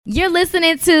You're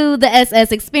listening to the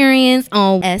SS Experience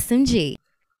on SMG.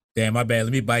 Damn, my bad.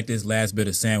 Let me bite this last bit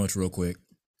of sandwich real quick.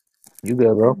 You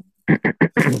good, bro?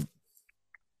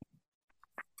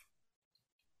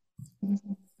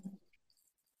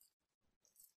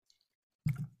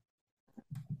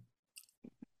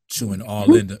 Chewing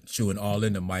all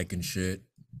in the mic and shit.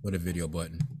 With a video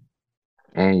button.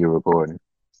 And you're recording.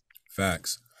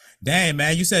 Facts. Damn,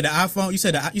 man, you said the iPhone, you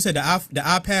said the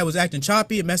iPad was acting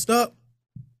choppy, it messed up?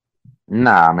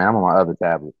 Nah, man, I'm on my other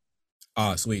tablet.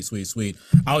 Oh, sweet.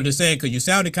 I was just saying, because you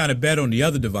sounded kind of better on the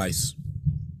other device.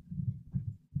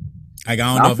 Like,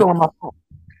 I don't know. I'm still on my phone.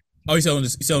 Oh, you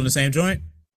still on the same joint?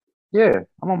 Yeah,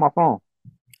 I'm on my phone. All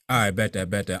right, bet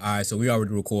that. All right, so we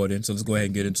already recording, so let's go ahead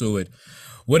and get into it.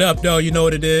 What up, though? You know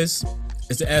what it is.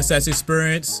 It's the SS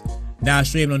Experience. Now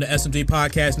streaming on the SMG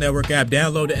Podcast Network app.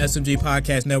 Download the SMG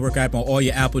Podcast Network app on all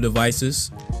your Apple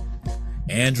devices.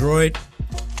 Android,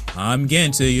 I'm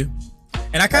getting to you.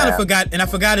 And I kind of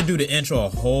forgot to do the intro a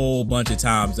whole bunch of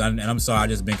times. And I'm sorry, I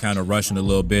just been kind of rushing a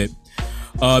little bit.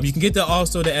 You can get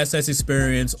the SS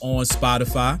Experience on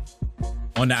Spotify,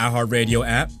 on the iHeartRadio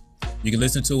app. You can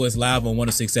listen to us live on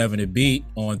 106.7 The Beat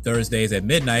on Thursdays at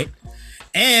midnight.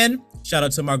 And shout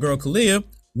out to my girl Kalia,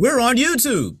 we're on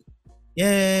YouTube.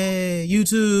 Yay,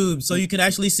 YouTube. So you can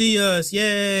actually see us.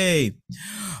 Yay.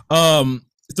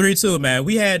 3-2, man.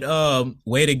 We had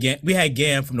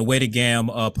Gam from the Way to Gam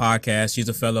podcast. She's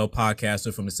a fellow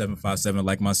podcaster from the 757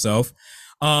 like myself.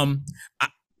 I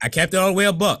kept it all the way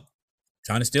a buck,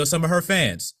 trying to steal some of her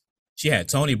fans. She had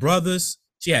Tony Brothers.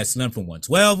 She had Slim from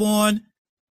 112 on.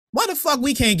 Why the fuck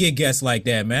we can't get guests like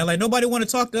that, man? Like, nobody want to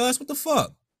talk to us? What the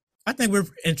fuck? I think we're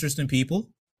interesting people.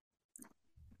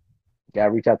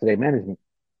 Gotta reach out to their management.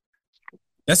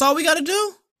 That's all we gotta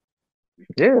do?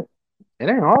 Yeah. It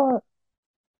ain't hard.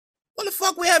 What the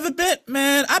fuck we haven't been,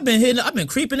 man? I've been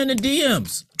creeping in the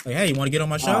DMs. Like, hey, you want to get on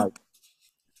my show?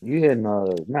 You hitting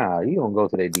you don't go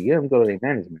to their DM, go to their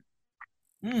management.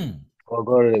 Or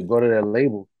go to their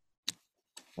label.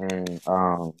 And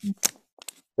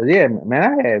but yeah,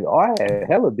 man, I had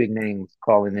hella big names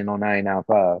calling in on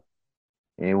 99.5.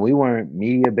 And we weren't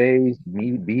media based,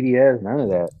 BDS, none of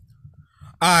that.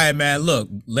 All right, man. Look,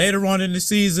 later on in the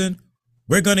season,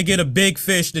 we're gonna get a big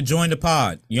fish to join the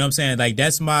pod. You know what I'm saying? Like,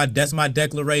 that's my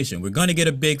declaration. We're gonna get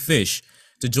a big fish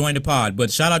to join the pod.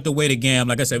 But shout out to Way to Gam.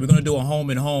 Like I said, we're gonna do a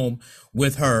home and home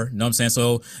with her. You know what I'm saying?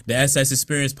 So the SS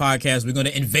Experience podcast, we're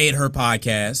gonna invade her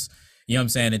podcast. You know what I'm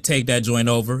saying? And take that joint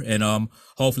over. And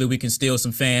hopefully we can steal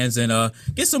some fans and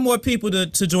get some more people to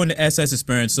join the SS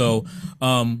Experience. So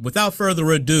without further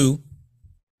ado,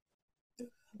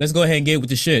 let's go ahead and get with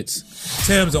the shits.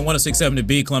 Tim's on 106.7 The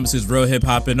Beat, Columbus's real hip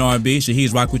hop and R&B.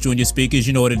 Shahid's rock with you on your speakers.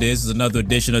 You know what it is. It's another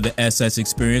edition of the SS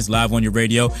Experience live on your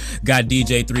radio. Got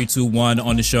DJ 321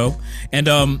 on the show. And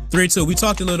 32, we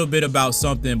talked a little bit about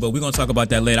something, but we're gonna talk about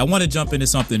that later. I want to jump into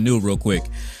something new real quick.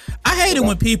 I hate it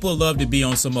when people love to be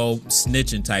on some old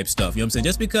snitching type stuff. You know what I'm saying?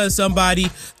 Just because somebody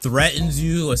threatens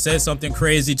you or says something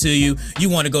crazy to you, you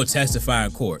want to go testify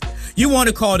in court. You want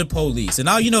to call the police. And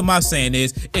all you know my saying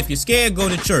is, if you're scared, go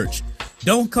to church.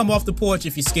 Don't come off the porch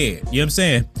if you're scared. You know what I'm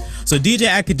saying? So DJ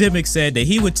Academic said that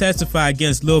he would testify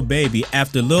against Lil Baby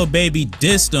after Lil Baby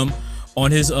dissed him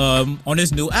on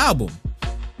his new album.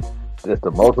 Just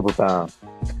multiple times.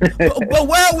 but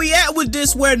where are we at with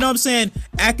this? Where, you know what I'm saying,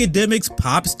 Academics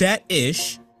pops that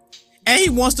ish, and he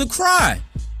wants to cry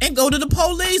and go to the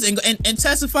police and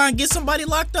testify and get somebody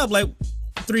locked up. Like,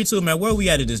 3-2, man, where are we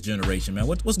at in this generation, man?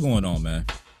 What's going on, man?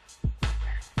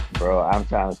 Bro, I'm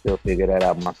trying to still figure that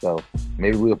out myself.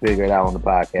 Maybe we'll figure it out on the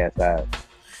podcast side.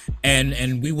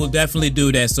 And we will definitely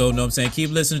do that. So, you know what I'm saying? Keep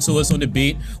listening to us on the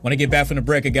beat. When I get back from the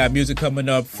break, I got music coming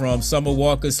up from Summer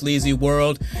Walker, Sleazy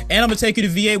World. And I'm going to take you to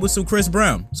VA with some Chris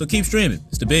Brown. So keep streaming.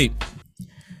 It's the beat.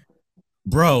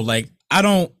 Bro, like, I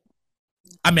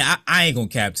ain't going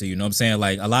to cap to you, know what I'm saying?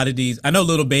 Like, a lot of these, I know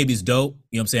Lil Baby's dope.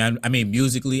 You know what I'm saying? I mean,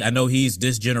 musically, I know he's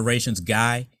this generation's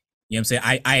guy. You know what I'm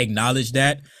saying? I acknowledge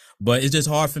that. But it's just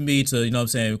hard for me to, you know what I'm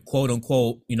saying, quote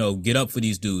unquote, you know, get up for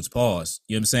these dudes. Pause.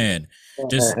 You know what I'm saying?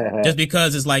 Just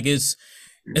because it's like it's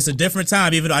a different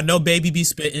time. Even though I know Baby be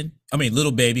spitting. I mean,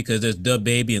 Little Baby, because there's Dub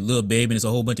Baby and Lil Baby, and it's a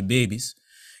whole bunch of babies.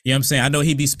 You know what I'm saying? I know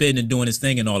he be spitting and doing his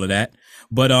thing and all of that.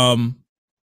 But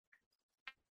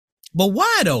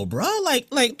why though, bro? Like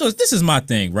this is my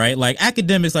thing, right? Like,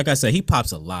 Academics, like I said, he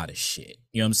pops a lot of shit.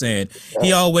 You know what I'm saying? Yeah.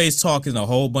 He always talking a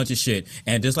whole bunch of shit.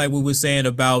 And just like we were saying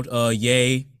about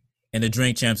Ye and the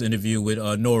Drink Champs interview with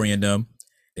Nori and them,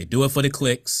 they do it for the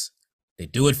clicks. They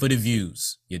do it for the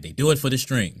views. Yeah, they do it for the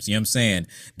streams. You know what I'm saying?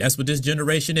 That's what this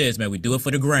generation is, man. We do it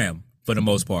for the gram. for the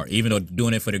most part. Even though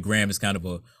doing it for the gram is kind of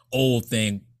a old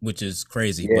thing, which is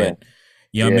crazy. Yeah. But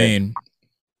you know what I mean?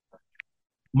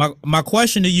 My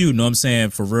question to you, know what I'm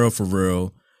saying, for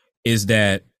real, is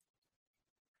that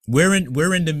we're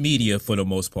in the media for the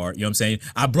most part. You know what I'm saying?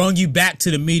 I brung you back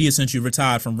to the media since you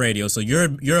retired from radio. So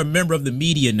you're a member of the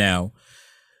media now.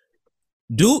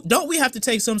 Don't we have to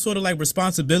take some sort of like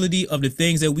responsibility of the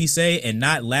things that we say and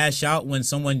not lash out when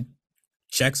someone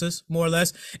checks us, more or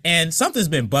less? And something's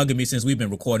been bugging me since we've been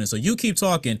recording. So you keep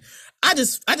talking. I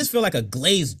just feel like a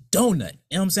glazed donut.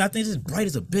 You know what I'm saying? I think it's bright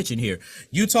as a bitch in here.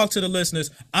 You talk to the listeners.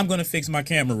 I'm gonna fix my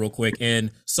camera real quick.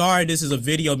 And sorry, this is a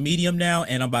video medium now,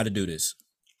 and I'm about to do this.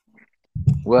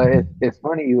 Well, it's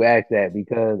funny you ask that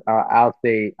because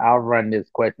I'll run this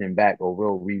question back, or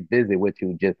we'll revisit what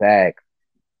you just asked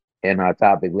in our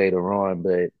topic later on.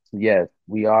 But yes,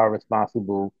 we are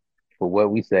responsible for what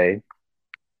we say,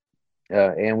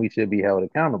 and we should be held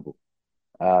accountable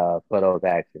for those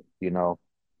actions. You know,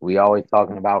 we always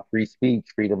talking about free speech,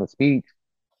 freedom of speech.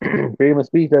 Freedom of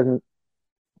speech doesn't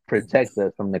protect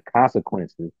us from the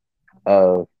consequences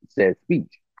of said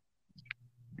speech.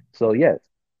 So yes,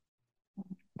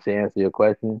 to answer your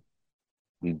question,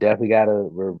 we definitely gotta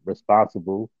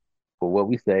responsible for what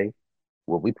we say,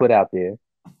 what we put out there,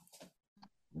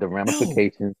 the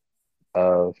ramifications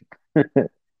of the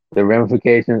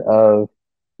ramifications of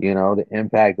the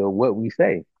impact of what we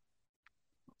say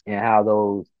and how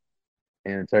those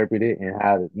interpret it and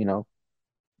how to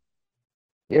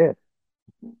yeah.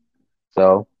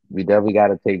 So we definitely got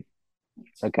to take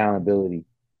accountability,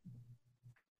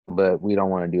 but we don't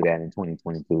want to do that in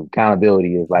 2022.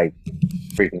 Accountability is like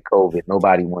freaking COVID.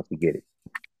 Nobody wants to get it.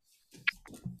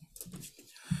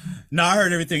 No, I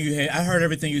heard everything you had. I heard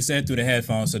everything you said through the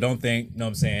headphones. So don't think, you know what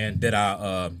I'm saying, that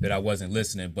I wasn't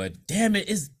listening. But damn it,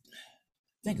 I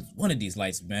think it's one of these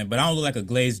lights, man. But I don't look like a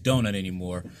glazed donut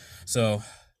anymore. So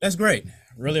that's great.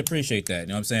 Really appreciate that. You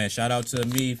know what I'm saying? Shout out to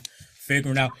me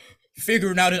figuring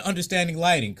out and understanding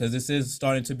lighting, because this is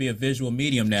starting to be a visual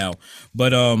medium now.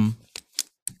 But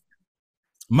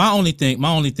my only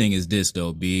thing is this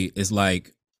though, B, is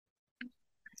like,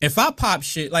 if I pop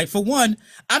shit, like, for one,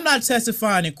 I'm not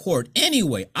testifying in court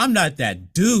anyway. I'm not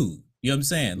that dude. You know what I'm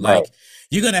saying? Like,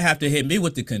 you're going to have to hit me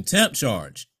with the contempt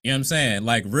charge. You know what I'm saying?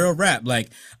 Like, real rap.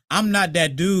 Like, I'm not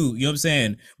that dude. You know what I'm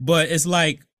saying? But it's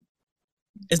like,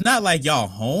 it's not like y'all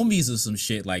homies or some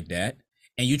shit like that,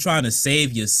 and you trying to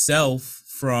save yourself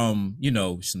from,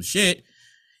 some shit.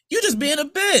 You're just being a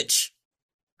bitch.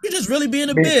 You're just really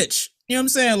being a bitch. You know what I'm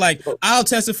saying? Like, I'll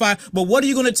testify, but what are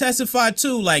you going to testify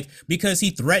to? Like, because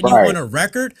he threatened you on a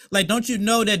record? Like, don't you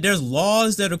know that there's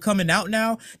laws that are coming out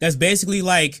now that's basically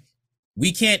like,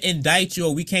 we can't indict you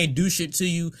or we can't do shit to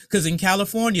you? Because in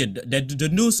California, the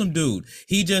Newsom dude,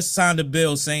 he just signed a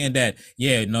bill saying that,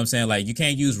 yeah, you know what I'm saying? Like, you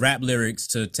can't use rap lyrics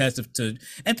to testify to.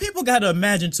 And people got to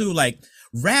imagine too, like,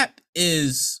 rap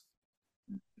is,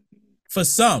 for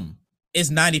some, is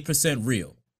 90%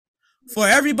 real. For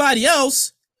everybody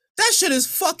else, that shit is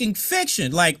fucking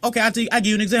fiction. Like, okay, I'll give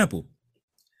you an example.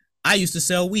 I used to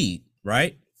sell weed,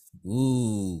 right?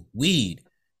 Ooh, weed.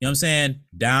 You know what I'm saying?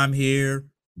 Dime here,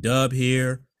 dub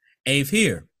here, eighth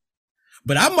here.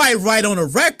 But I might write on a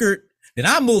record that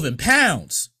I'm moving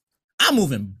pounds. I'm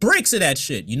moving bricks of that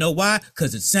shit. You know why?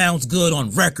 Because it sounds good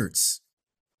on records.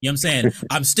 You know what I'm saying?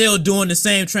 I'm still doing the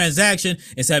same transaction.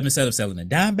 Instead of selling a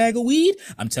dime bag of weed,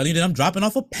 I'm telling you that I'm dropping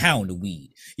off a pound of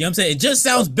weed. You know what I'm saying? It just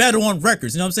sounds better on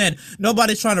records. You know what I'm saying?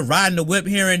 Nobody's trying to ride in the whip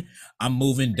hearing, I'm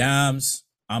moving dimes,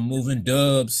 I'm moving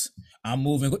dubs, I'm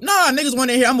moving. Nah, niggas want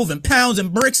to hear I'm moving pounds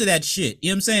and bricks of that shit. You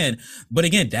know what I'm saying? But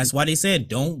again, that's why they said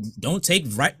don't take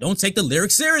the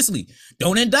lyrics seriously.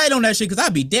 Don't indict on that shit, because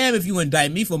I'd be damned if you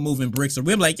indict me for moving bricks. Or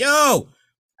we're like, yo,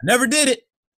 I never did it.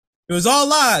 It was all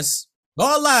lies.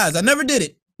 All lies. I never did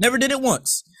it. Never did it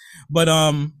once. But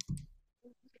I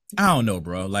don't know,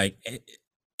 bro. Like,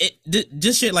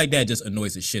 just shit like that just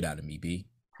annoys the shit out of me, B. You know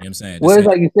what I'm saying? Well, it's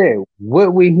like you said,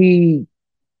 what would he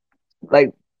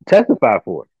like testify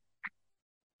for?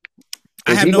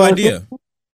 I have no idea.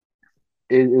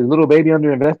 Is little baby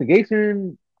under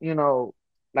investigation?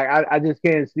 Like, I just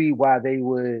can't see why they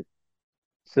would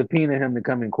subpoena him to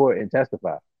come in court and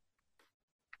testify.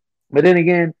 But then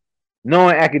again,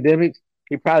 knowing academics,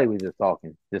 he probably was just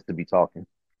talking, just to be talking.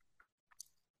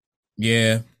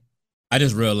 Yeah, I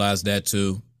just realized that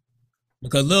too.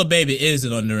 Because Lil Baby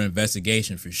isn't under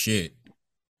investigation for shit.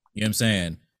 You know what I'm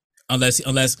saying?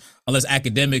 Unless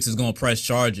academics is gonna press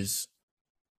charges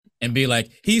and be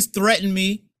like, he's threatened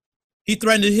me. He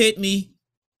threatened to hit me.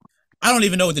 I don't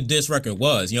even know what the diss record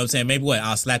was. You know what I'm saying? Maybe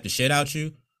I'll slap the shit out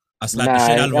you. I'll slap the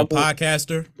shit out of a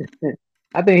podcaster.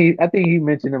 I think he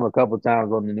mentioned him a couple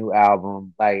times on the new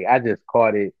album. Like I just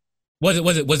caught it.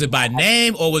 Was it by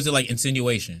name or was it like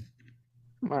insinuation?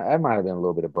 That might have been a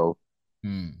little bit of both.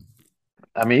 Hmm.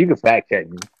 I mean, you can fact check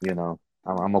me. You know,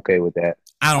 I'm okay with that.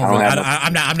 I I don't don't really.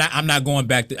 have no. I'm not going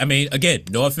back to. I mean, again,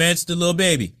 no offense to Lil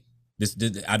Baby. This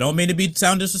I don't mean to be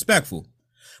sound disrespectful,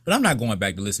 but I'm not going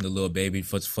back to listen to Lil Baby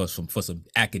for some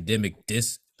academic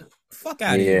dis. Fuck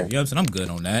out of here. You Yeah, know what I'm saying? I'm good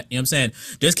on that. You know what I'm saying?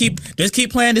 Just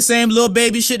keep playing the same Lil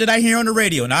Baby shit that I hear on the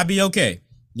radio, and I'll be okay.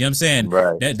 You know what I'm saying?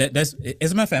 right. That's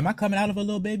as a matter of fact, am I coming out of a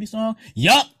Lil Baby song?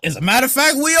 Yup. As a matter of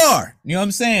fact, we are. You know what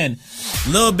I'm saying?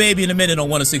 Lil Baby in a minute on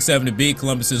 106.7 The Beat,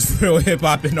 Columbus's real hip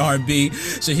hop and R&B.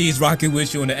 Shahid's rocking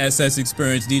with you on the SS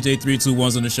Experience. DJ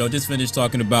 321's on the show. Just finished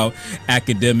talking about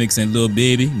academics and Lil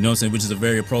Baby. You know what I'm saying? Which is a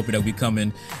very appropriate that we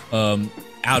coming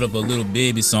out of a Lil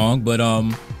Baby song, but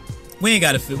we ain't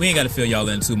gotta fill y'all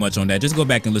in too much on that. Just go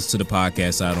back and listen to the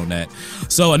podcast side on that.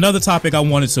 So another topic I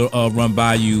wanted to run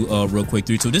by you real quick.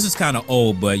 3-2. This is kind of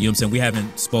old, but you know what I'm saying, we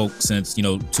haven't spoke since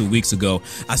 2 weeks ago.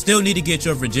 I still need to get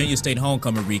your Virginia State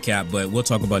homecoming recap, but we'll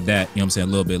talk about that. You know what I'm saying, a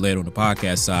little bit later on the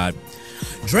podcast side.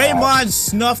 Draymond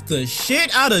snuffed the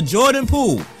shit out of Jordan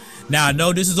Poole. Now, I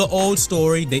know this is an old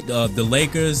story. The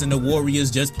Lakers and the Warriors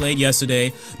just played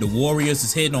yesterday. The Warriors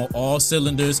is hitting on all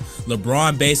cylinders.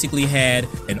 LeBron basically had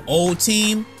an old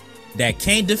team that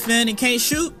can't defend and can't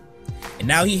shoot. And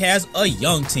now he has a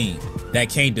young team that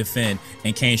can't defend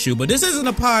and can't shoot. But this isn't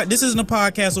a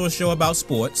podcast or a show about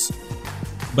sports.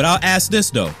 But I'll ask this,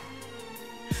 though.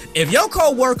 If your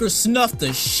co-worker snuffed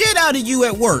the shit out of you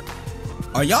at work,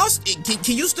 are y'all?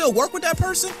 Can you still work with that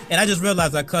person? And I just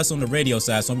realized I cuss on the radio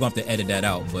side, so I'm gonna have to edit that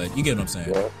out. But you get what I'm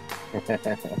saying? Yeah.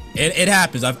 It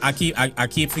happens. I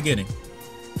keep forgetting.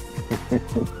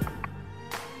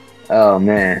 Oh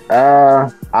man.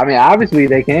 I mean, obviously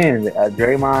they can.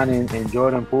 Draymond and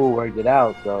Jordan Poole worked it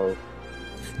out. So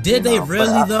did they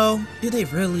really though? Did they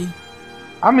really?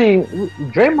 I mean,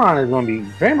 Draymond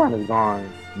is gone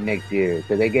next year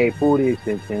because they gave Poole the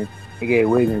extension, they gave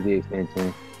Wiggins the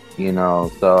extension.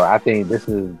 So I think this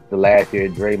is the last year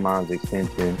of Draymond's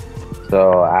extension.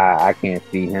 So I can't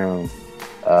see him,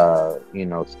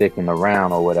 sticking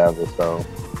around or whatever. So,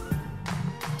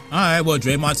 all right. Well,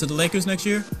 Draymond to the Lakers next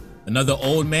year. Another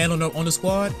old man on the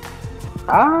squad.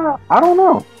 I don't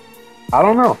know.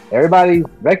 Everybody's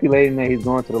speculating that he's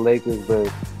going to the Lakers,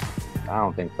 but I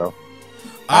don't think so.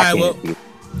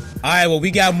 All right, well,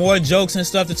 we got more jokes and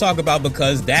stuff to talk about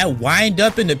because that wind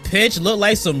up in the pitch looked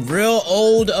like some real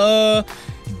old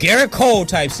Garrett Cole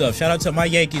type stuff. Shout out to my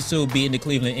Yankees too, beating the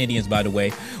Cleveland Indians, by the way.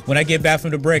 When I get back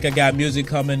from the break, I got music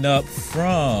coming up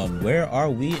from, where are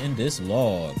we in this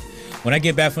log? When I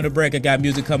get back from the break, I got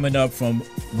music coming up from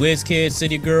WizKid,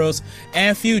 City Girls,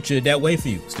 and Future, That Way For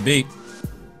You. It's the beat.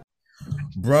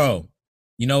 Bro,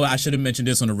 you know what? I should have mentioned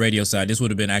this on the radio side. This would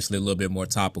have been actually a little bit more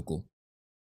topical.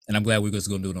 And I'm glad we're just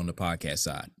going to do it on the podcast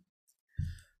side.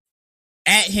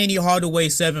 At Henny Hardaway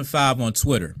 75 on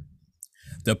Twitter.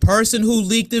 The person who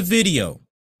leaked the video,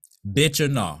 bitch or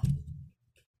nah?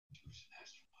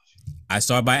 I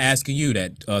start by asking you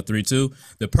that, 3-2.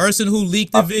 The person who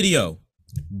leaked the video,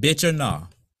 bitch or nah?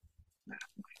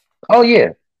 Oh yeah,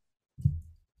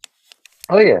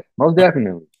 most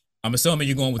definitely. I'm assuming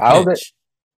you're going with bitch.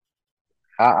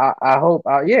 I hope.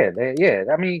 Yeah.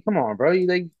 I mean, come on, bro.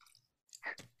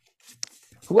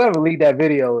 Whoever leaked that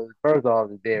video, first off,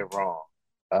 is dead wrong.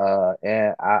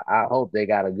 And I hope they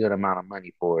got a good amount of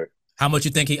money for it. How much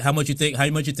you think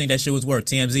that shit was worth?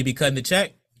 TMZ be cutting the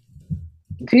check?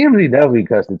 TMZ definitely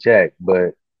cuts the check,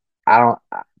 but I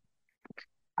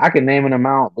can name an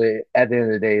amount, but at the end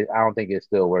of the day, I don't think it's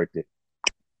still worth it.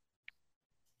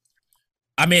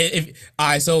 I mean,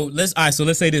 so let's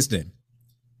say this then.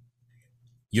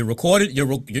 You're recording. You're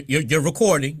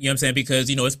recording. You know what I'm saying? Because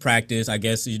it's practice. I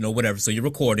guess whatever. So you're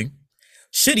recording.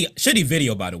 Shitty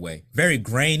video, by the way. Very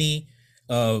grainy.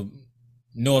 No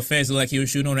offense, like he was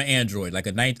shooting on an Android, like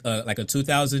a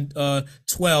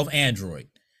 2012 Android.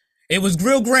 It was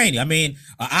real grainy. I mean,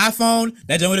 an iPhone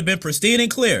that would have been pristine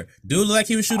and clear. Dude looked like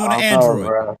he was shooting on an Android.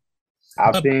 Bro.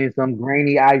 I've seen some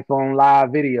grainy iPhone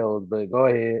live videos, but go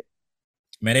ahead.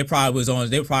 Man, they probably was on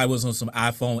some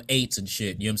iPhone 8s and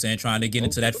shit. You know what I'm saying? Trying to get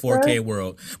into that 4K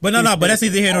world. But no, but that's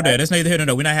neither here nor there. That's neither here nor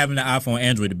there. We're not having the iPhone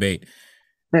Android debate.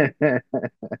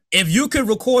 If you could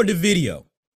record the video,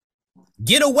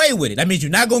 get away with it. That means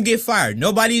you're not gonna get fired.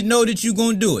 Nobody know that you're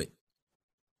gonna do it.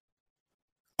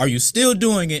 Are you still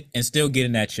doing it and still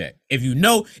getting that check? If you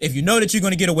know that you're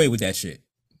gonna get away with that shit.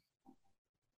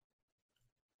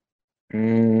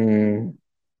 Now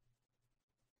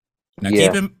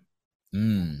keep him.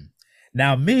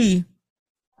 Now me,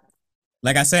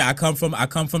 like I said, I come from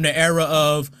the era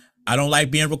of I don't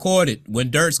like being recorded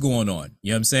when dirt's going on.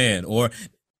 You know what I'm saying? Or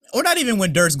not even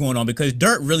when dirt's going on, because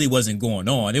dirt really wasn't going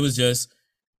on. It was just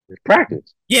It's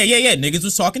practice. yeah. Niggas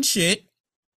was talking shit.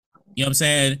 You know what I'm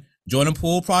saying? Jordan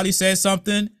Poole probably said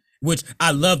something, which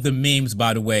I love the memes,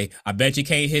 by the way. I bet you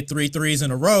can't hit three threes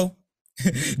in a row.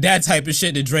 That type of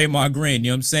shit to Draymond Green.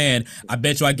 You know what I'm saying? I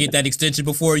bet you I get that extension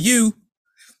before you.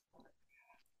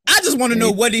 I just want to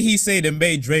know, what did he say that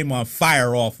made Draymond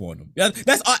fire off on him?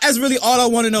 That's really all I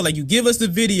want to know. Like, you give us the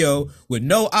video with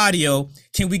no audio.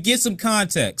 Can we get some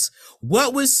context?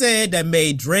 What was said that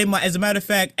made Draymond? As a matter of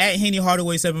fact, at Henny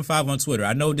Hardaway 75 on Twitter.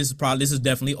 I know this is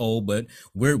definitely old, but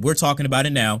we're talking about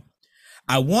it now.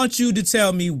 I want you to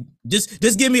tell me,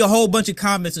 just give me a whole bunch of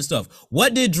comments and stuff.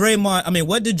 What did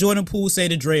Jordan Poole say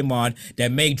to Draymond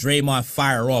that made Draymond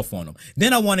fire off on him?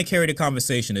 Then I want to carry the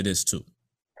conversation to this too.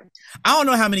 I don't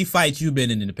know how many fights you've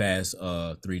been in the past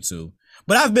 3-2,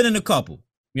 but I've been in a couple.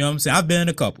 You know what I'm saying? I've been in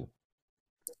a couple.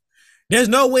 There's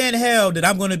no way in hell that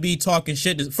I'm going to be talking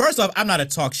shit. First off, I'm not a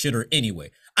talk shitter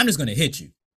anyway. I'm just going to hit you.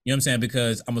 You know what I'm saying?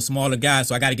 Because I'm a smaller guy,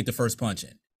 so I got to get the first punch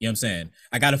in. You know what I'm saying?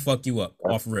 I got to fuck you up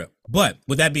off rip. But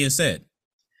with that being said,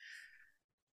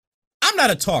 I'm not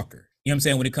a talker. You know what I'm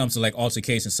saying? When it comes to like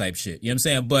altercation type shit. You know what I'm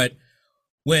saying? But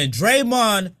when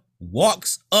Draymond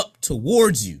walks up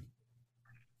towards you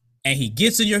and he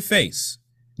gets in your face.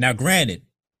 Now, granted,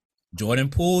 Jordan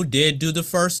Poole did do the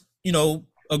first,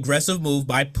 aggressive move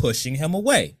by pushing him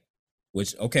away,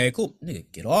 which, okay, cool.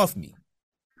 Nigga, get off me.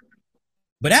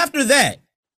 But after that,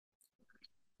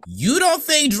 you don't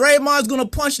think Draymond's gonna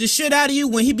punch the shit out of you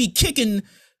when he be kicking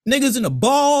niggas in the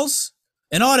balls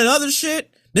and all that other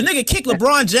shit? The nigga kicked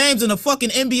LeBron James in the fucking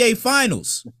NBA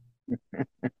Finals.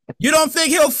 You don't think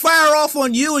he'll fire off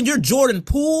on you and you're Jordan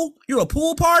Poole? You're a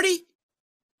pool party?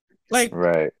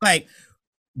 Right. Like,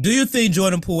 do you think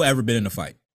Jordan Poole ever been in a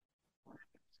fight?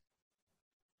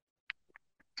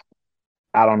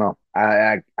 I don't know.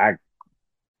 I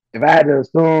if I had to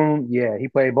assume, yeah, he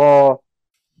played ball.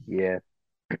 Yeah.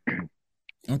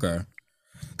 Okay.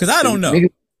 Because I don't know. Niggas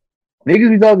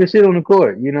be talking shit on the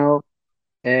court,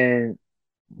 and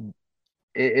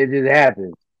it just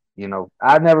happens.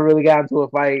 I never really got into a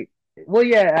fight. Well,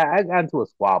 yeah, I got into a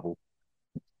squabble.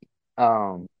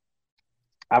 I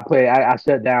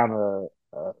shut down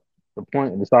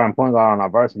the starting point guard on our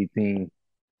varsity team,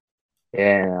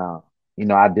 and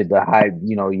I did the hype,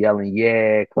 yelling,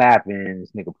 yeah, clapping.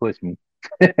 This nigga pushed me.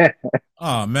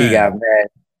 Oh He got man. mad.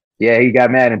 Yeah, he got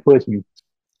mad and pushed me,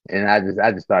 and I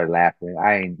just started laughing.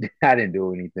 I didn't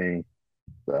do anything.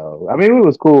 So I mean, it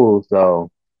was cool.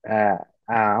 So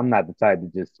I'm not the type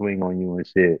to just swing on you and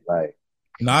shit. Like,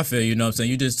 No, I feel you know what I'm saying.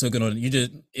 You just took it on.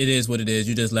 It is what it is.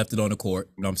 You just left it on the court.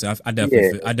 You know what I'm saying.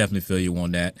 yeah, I definitely feel you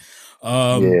on that.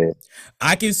 yeah,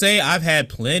 I can say I've had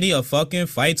plenty of fucking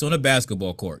fights on a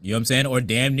basketball court. You know what I'm saying, or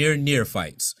damn near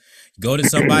fights. Go to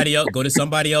somebody else. Go to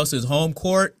somebody else's home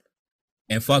court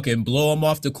and fucking blow them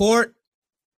off the court.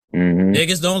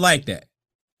 Niggas don't like that,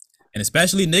 and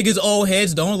especially niggas old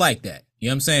heads don't like that. You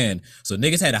know what I'm saying. So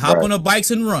niggas had to hop right. on the bikes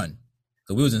and run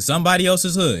because we was in somebody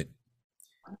else's hood.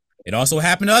 It also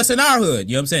happened to us in our hood.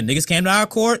 You know what I'm saying? Niggas came to our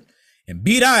court and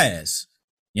beat our ass.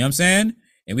 You know what I'm saying?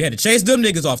 And we had to chase them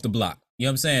niggas off the block. You know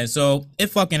what I'm saying? So it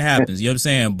fucking happens. You know what I'm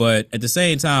saying? But at the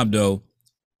same time, though,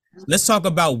 let's talk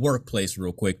about workplace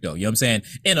real quick, though. You know what I'm saying?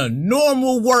 In a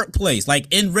normal workplace,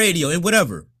 like in radio and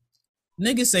whatever,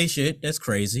 niggas say shit that's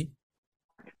crazy.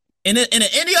 In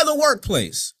any other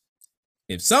workplace,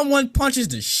 if someone punches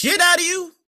the shit out of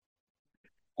you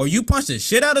or you punch the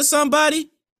shit out of somebody,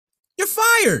 you're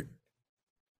fired.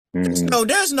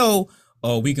 There's no,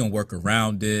 oh, we can work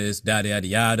around this, yada, yada,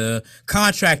 yada.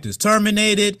 Contract is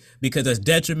terminated because that's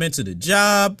detriment to the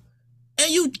job, and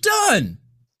you done.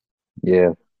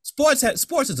 Yeah. Sports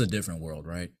is a different world,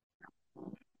 right?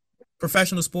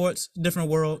 Professional sports, different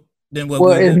world than what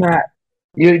Well, we it's live not.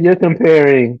 in. You're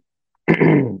comparing.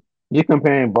 You're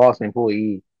comparing boss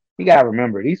employee. You gotta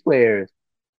remember these players.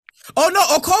 Oh no,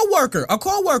 a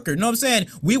co-worker. You know what I'm saying?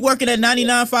 We working at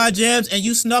 99.5 Jams and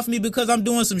you snuff me because I'm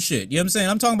doing some shit. You know what I'm saying?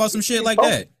 I'm talking about some shit like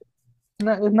that.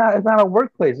 It's not a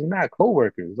workplace. It's not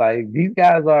coworkers. Like, these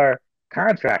guys are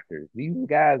contractors. These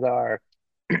guys are,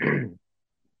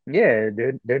 yeah,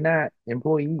 they're not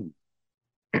employees.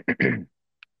 Okay,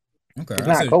 It's I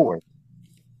not see. coworkers.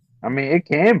 I mean, it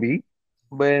can be,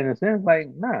 but in a sense, like,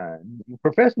 nah.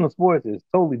 Professional sports is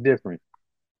totally different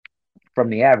from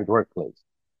the average workplace.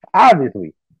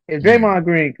 Obviously, if Draymond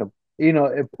Green could,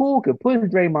 if Poole could push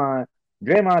Draymond,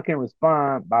 Draymond can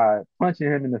respond by punching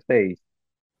him in the face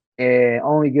and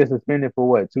only get suspended for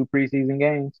what, 2 preseason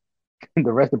games?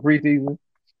 The rest of preseason?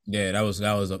 Yeah, that was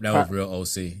real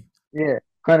OC. Yeah,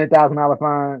 $100,000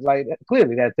 fine. Like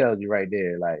clearly, that tells you right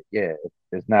there. Like, yeah,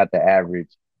 it's not the average.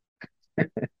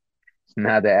 It's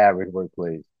not the average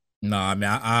workplace. No, I mean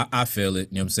I feel it.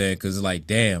 You know what I'm saying? Because it's like,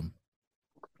 damn,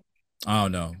 I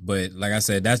don't know, but like I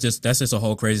said, that's just a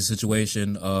whole crazy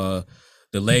situation.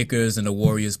 The Lakers and the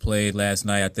Warriors played last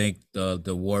night. I think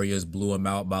the Warriors blew them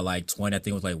out by like 20. I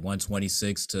think it was like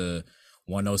 126 to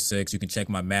 106. You can check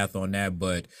my math on that,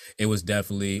 but it was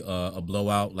definitely a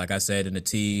blowout. Like I said in the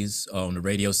tease on the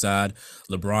radio side,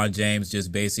 LeBron James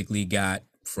just basically got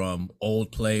from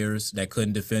old players that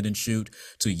couldn't defend and shoot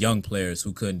to young players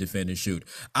who couldn't defend and shoot.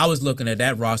 I was looking at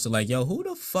that roster like, yo, who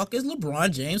the fuck is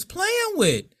LeBron James playing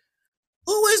with?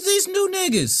 Who is these new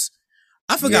niggas?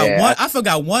 I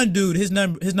forgot one dude. His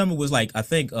number was like I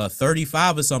think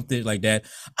 35 or something like that.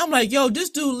 I'm like, yo, this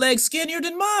dude legs skinnier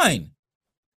than mine.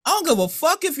 I don't give a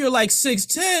fuck if you're like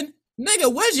 6'10".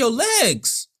 Nigga, where's your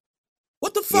legs?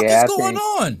 What the fuck is going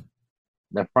on?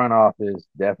 The front office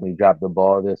definitely dropped the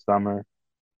ball this summer.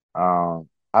 I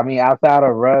mean, outside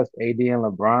of Russ, AD, and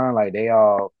LeBron, like they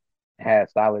all had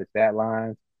solid stat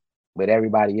lines, but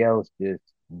everybody else just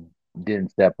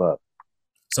didn't step up.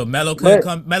 So Melo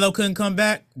couldn't come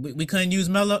back. We couldn't use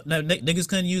Melo. No, niggas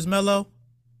couldn't use Melo.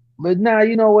 But now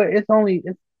you know what? It's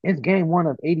game one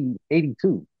of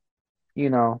 82. You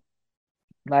know,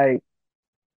 like,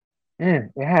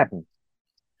 it happens.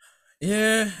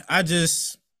 Yeah, I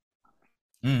just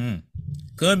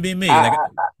couldn't be me. I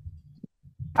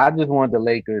just want the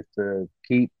Lakers to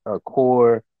keep a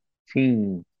core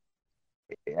team.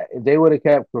 If they would have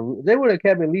kept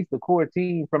at least the core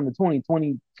team from the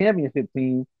 2020 championship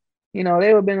team, they would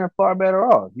have been far better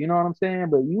off. You know what I'm saying?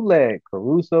 But you let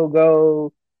Caruso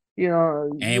go,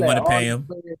 ain't want to pay him.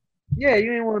 Yeah,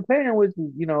 you ain't want to pay him, which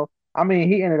is, I mean,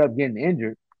 he ended up getting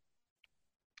injured.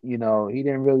 He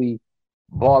didn't really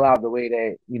ball out the way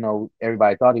that,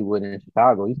 everybody thought he would in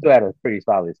Chicago. He still had a pretty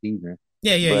solid season.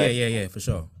 Yeah, for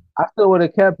sure. I still would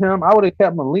have kept him. I would have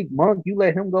kept Malik Monk. You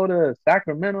let him go to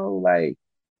Sacramento, like,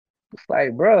 it's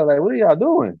like, bro, like, what are y'all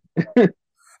doing?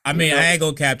 I mean, I ain't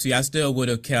gonna cap to you. I still would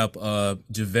have kept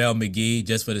JaVale McGee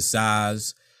just for the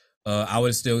size. I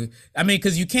would still, I mean,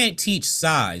 because you can't teach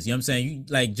size. You know what I'm saying?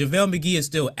 JaVale McGee is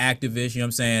still activist. You know what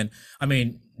I'm saying? I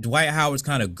mean, Dwight Howard's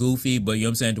kind of goofy, but you know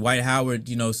what I'm saying? Dwight Howard,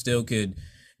 still could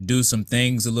do some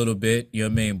things a little bit. You know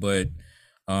what I mean? But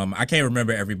I can't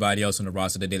remember everybody else on the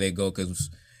roster the day they go because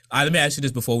let me ask you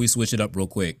this before we switch it up real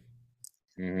quick.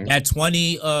 Mm-hmm. That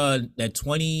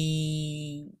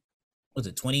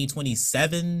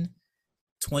 2027,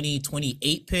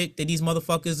 2028 pick that these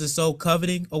motherfuckers is so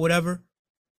coveting or whatever.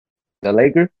 The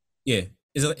Lakers? Yeah.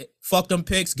 Is it fuck them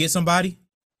picks, get somebody?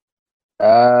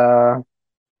 I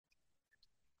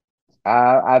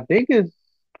think it's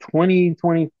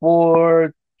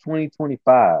 2024,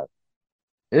 2025.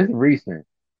 It's recent.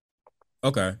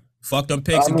 Okay. Fuck them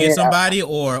picks and get somebody,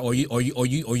 or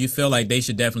you feel like they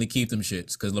should definitely keep them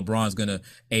shits because LeBron's gonna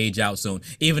age out soon.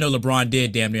 Even though LeBron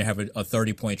did damn near have a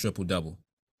 30-point triple double.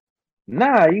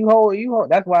 Nah, you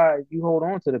hold. That's why you hold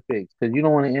on to the picks because you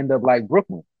don't want to end up like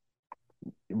Brooklyn.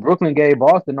 Brooklyn gave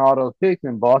Boston all those picks,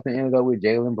 and Boston ended up with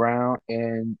Jaylen Brown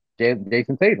and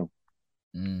Jason Tatum.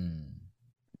 You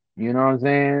know what I'm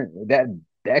saying? That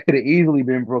could have easily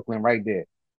been Brooklyn right there.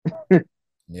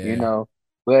 Yeah.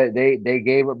 But they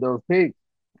gave up those picks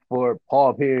for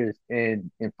Paul Pierce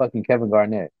and fucking Kevin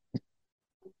Garnett.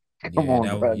 Come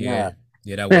on, bro. Yeah,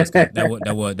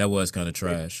 that was kind of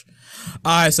trash.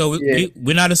 All right, so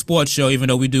we're not a sports show, even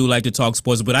though we do like to talk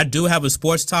sports. But I do have a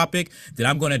sports topic that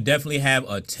I'm going to definitely have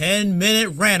a 10-minute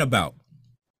rant about.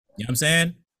 You know what I'm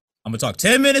saying? I'm going to talk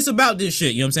 10 minutes about this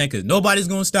shit. You know what I'm saying? Because nobody's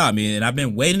going to stop me, and I've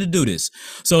been waiting to do this.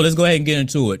 So let's go ahead and get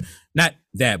into it. Not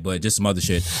that, but just some other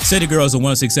shit. City Girls on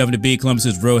 106.7 The Beat,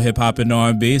 Columbus's real hip-hop and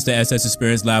R&B. It's the SS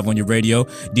Experience live on your radio.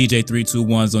 DJ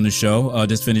 321's on the show.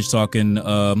 Just finished talking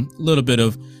a little bit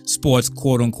of sports,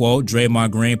 quote-unquote.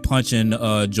 Draymond Green punching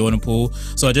Jordan Poole.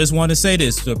 So I just want to say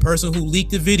this. The person who leaked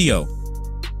the video,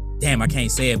 damn, I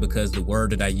can't say it because the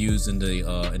word that I used in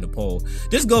the poll.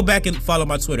 Just go back and follow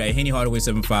my Twitter at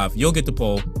HennyHardaway75. You'll get the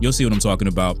poll. You'll see what I'm talking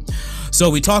about. So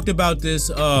we talked about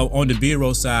this on the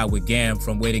B-roll side with Gam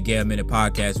from Way to Gam Minute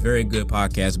podcast. Very good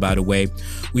podcast, by the way.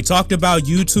 We talked about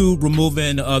YouTube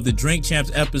removing the Drink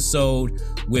Champs episode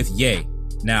with Ye.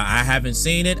 Now, I haven't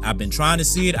seen it. I've been trying to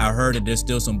see it. I heard that there's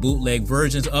still some bootleg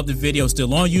versions of the video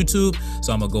still on YouTube.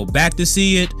 So I'm going to go back to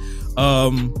see it.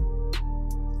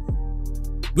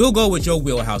 We'll go with your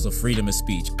wheelhouse of freedom of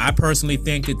speech. I personally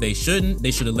think that they shouldn't.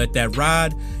 They should have let that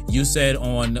ride. You said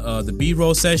on the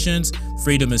B-roll sessions,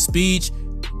 freedom of speech.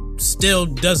 still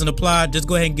doesn't apply, just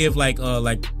go ahead and give like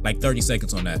 30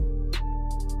 seconds on that.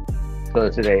 So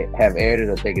should they have aired it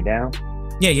or take it down?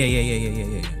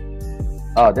 Yeah.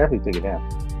 Oh, definitely take it down.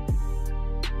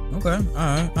 Okay.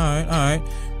 All right.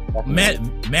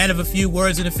 Man of a few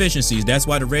words and efficiencies. That's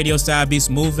why the radio side be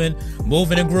moving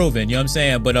and grooving. You know what I'm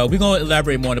saying? But we're going to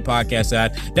elaborate more on the podcast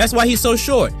side. That's why he's so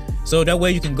short. So that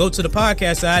way you can go to the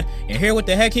podcast side and hear what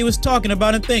the heck he was talking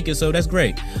about and thinking. So that's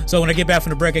great. So when I get back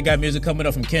from the break, I got music coming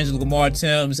up from Kendrick Lamar,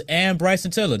 Timms, and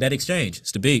Bryson Tiller. That exchange.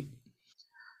 It's the beat.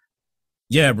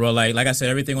 Yeah, bro. Like I said,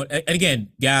 everything. And again,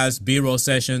 guys, B-roll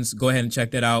sessions. Go ahead and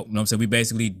check that out. You know what I'm saying? We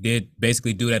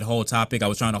basically do that whole topic. I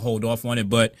was trying to hold off on it,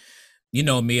 but you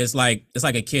know me, it's like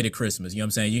a kid at Christmas. You know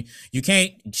what I'm saying? You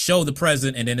can't show the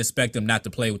present and then expect them not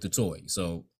to play with the toy.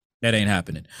 So that ain't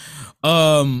happening.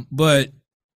 But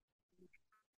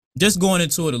just going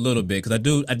into it a little bit, because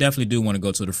I definitely do want to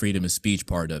go to the freedom of speech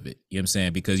part of it. You know what I'm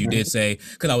saying? Because you did say,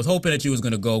 because I was hoping that you was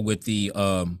going to go with the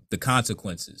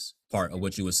consequences part of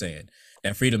what you were saying.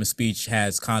 That freedom of speech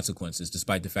has consequences,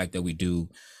 despite the fact that we do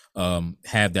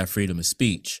have that freedom of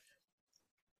speech.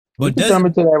 But we can come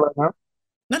into that right now.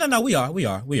 No, we are.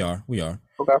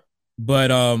 Okay.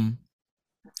 But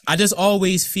I just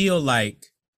always feel like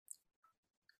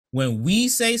when we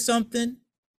say something,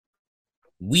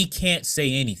 we can't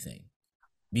say anything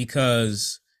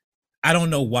because I don't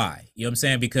know why. You know what I'm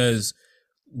saying? Because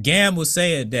Gam was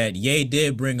saying that Ye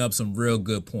did bring up some real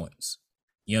good points.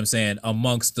 You know what I'm saying?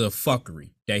 Amongst the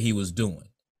fuckery that he was doing.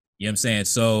 You know what I'm saying?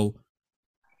 So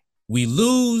we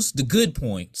lose the good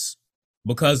points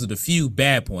because of the few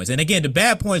bad points. And again, the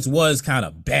bad points was kind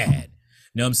of bad.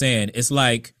 You know what I'm saying? It's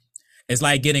like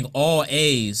getting all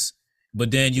A's, but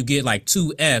then you get like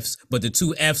 2 F's, but the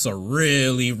 2 F's are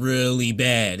really, really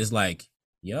bad. It's like,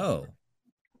 yo,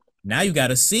 now you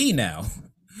got a C now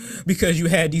because you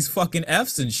had these fucking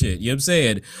F's and shit. You know what I'm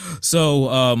saying? So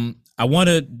I want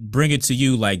to bring it to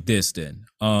you like this then.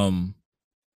 Do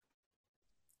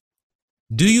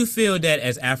you feel that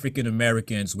as African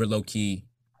Americans, we're low-key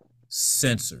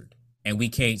censored and we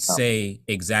can't say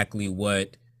exactly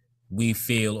what we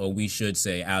feel or we should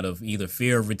say out of either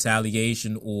fear of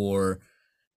retaliation or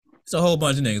it's a whole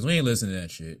bunch of niggas? We ain't listening to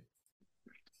that shit.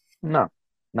 No,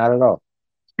 not at all.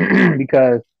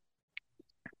 Because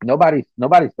nobody's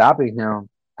stopping him,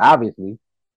 obviously,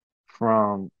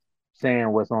 from saying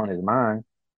what's on his mind.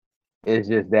 It's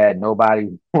just that nobody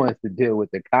wants to deal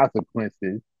with the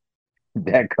consequences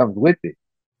that comes with it.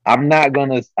 I'm not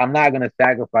gonna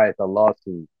sacrifice a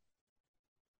lawsuit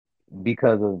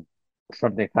because of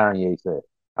something Kanye said.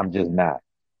 I'm just not.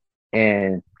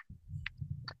 And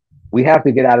we have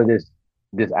to get out of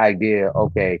this idea,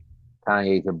 okay,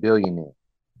 Kanye's a billionaire.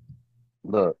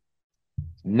 Look,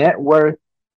 net worth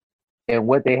and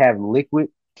what they have liquid,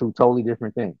 two totally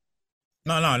different things.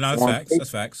 No, that's facts.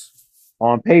 That's facts.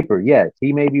 On paper, yes,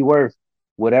 he may be worth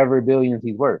whatever billions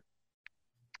he's worth.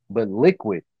 But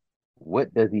liquid,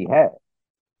 what does he have?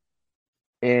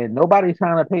 And nobody's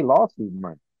trying to pay lawsuit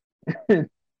money.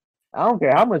 I don't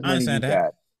care how much money you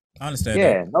got. I understand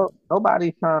that. Yeah,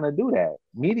 nobody's trying to do that.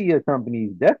 Media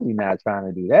companies definitely not trying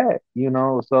to do that,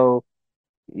 so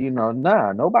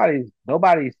nobody's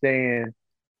saying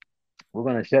we're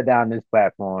gonna shut down this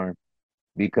platform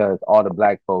because all the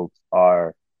black folks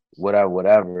are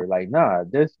whatever. Like,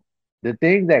 the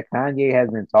things that Kanye has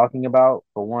been talking about,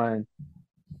 for one,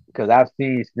 because I've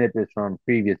seen snippets from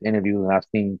previous interviews and I've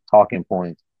seen talking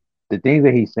points. The things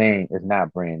that he's saying is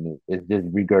not brand new. It's just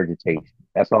regurgitation.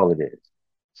 That's all it is.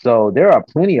 So there are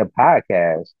plenty of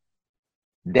podcasts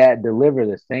that deliver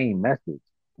the same message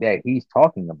that he's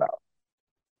talking about.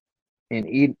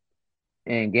 And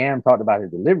Gam talked about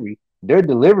his delivery. They're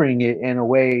delivering it in a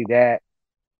way that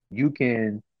you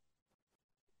can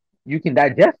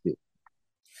digest it.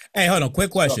 Hey, hold on.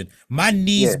 Quick question. My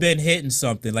knee's been hitting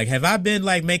something. Like, have I been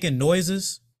like making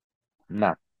noises?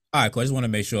 Nah. All right, cool. I just want to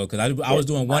make sure because I was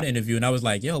doing one interview and I was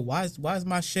like, yo, why is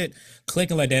my shit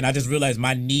clicking like that? And I just realized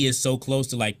my knee is so close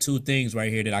to like 2 things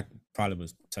right here that I probably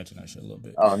was touching that shit a little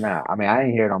bit. Oh, nah. I mean, I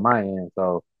ain't hear it on my end,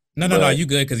 so. No, you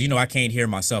good because I can't hear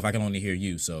myself. I can only hear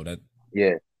you, so that.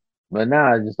 Yeah, but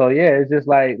it's just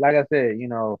like I said,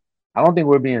 I don't think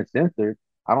we're being censored.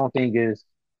 I don't think it's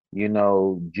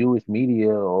Jewish media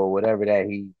or whatever that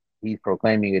he's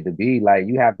proclaiming it to be. Like,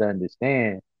 you have to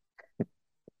understand,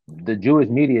 the Jewish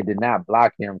media did not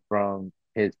block him from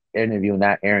his interview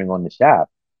not airing on the shop.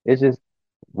 It's just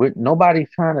nobody's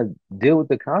trying to deal with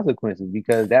the consequences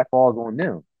because that falls on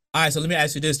them. All right, so let me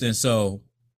ask you this then. So,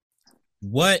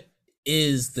 what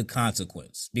is the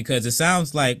consequence? Because it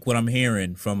sounds like what I'm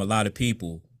hearing from a lot of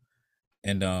people,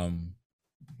 and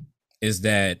is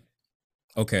that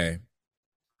okay?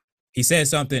 he said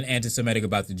something anti-Semitic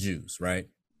about the Jews, right?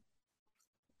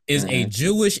 Is a Mm-hmm.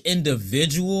 Jewish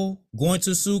individual going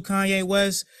to sue Kanye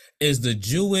West? Is the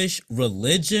Jewish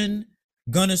religion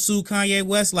gonna sue Kanye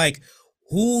West? Like,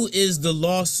 who is the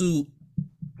lawsuit?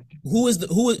 Who is the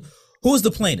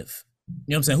plaintiff? You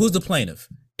know what I'm saying? Who's the plaintiff?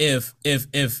 If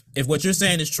what you're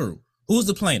saying is true, who's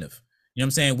the plaintiff? You know what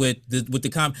I'm saying? With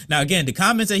the now again, the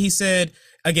comments that he said,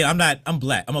 again, I'm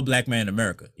black. I'm a black man in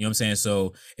America. You know what I'm saying?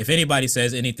 So if anybody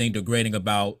says anything degrading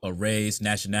about a race,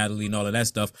 nationality, and all of that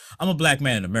stuff, I'm a black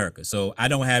man in America. So I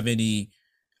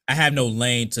have no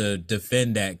lane to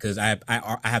defend that because I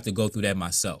have to go through that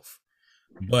myself.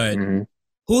 But Mm-hmm.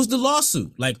 who's the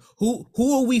lawsuit? Like who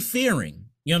are we fearing?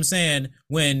 You know what I'm saying?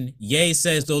 When Ye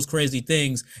says those crazy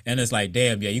things and it's like,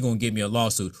 damn, yeah, you're gonna give me a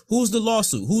lawsuit. Who's the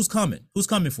lawsuit? Who's coming? Who's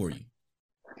coming for you?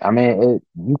 I mean,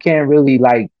 you can't really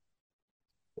like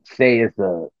say it's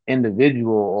a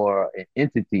individual or an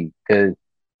entity because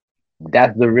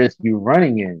that's the risk you're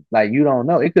running in. Like you don't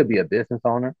know. It could be a business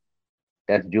owner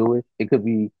that's Jewish. It could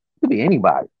be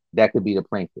anybody that could be the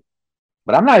plaintiff.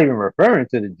 But I'm not even referring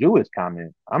to the Jewish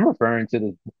comment. I'm referring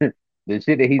to the the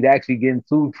shit that he's actually getting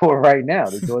sued for right now,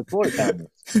 the George Floyd comment.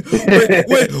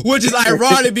 which is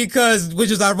ironic because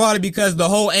the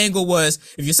whole angle was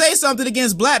if you say something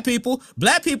against black people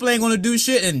ain't gonna do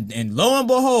shit, and lo and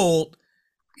behold,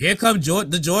 here comes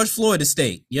the George Floyd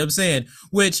estate. You know what I'm saying?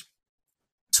 Which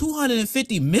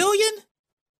 250 million?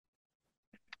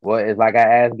 Well, it's like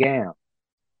I asked Gam.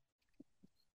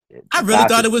 I really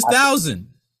thought it was 1,000.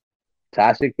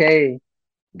 Tasha K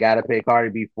got to pay Cardi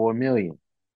B $4 million,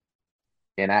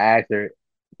 and I asked her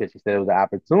because she said it was an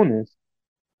opportunist.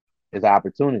 It's an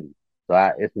opportunity.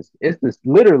 So it's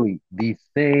literally the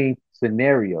same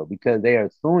scenario because they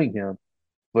are suing him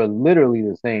for literally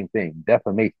the same thing,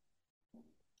 defamation.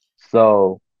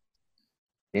 So,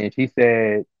 and she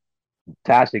said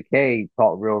Tasha K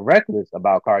talked real reckless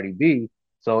about Cardi B,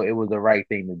 so it was the right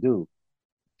thing to do.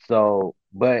 So,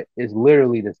 but it's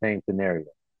literally the same scenario.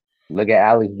 Look at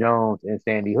Alex Jones and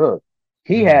Sandy Hook.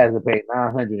 He has to pay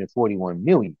 941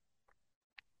 million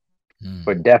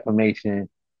for defamation,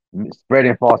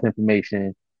 spreading false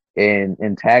information, and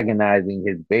antagonizing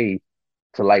his base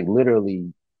to like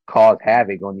literally cause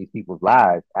havoc on these people's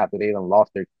lives after they done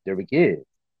lost their kids.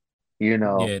 You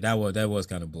know. Yeah, that was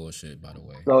kind of bullshit, by the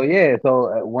way. So yeah,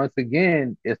 so once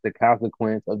again, it's the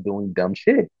consequence of doing dumb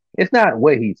shit. It's not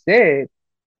what he said;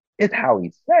 it's how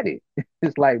he said it.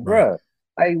 It's like, Right. bruh,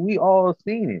 like we all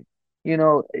seen it. You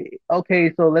know.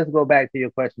 Okay, so let's go back to your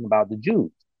question about the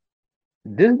Jews.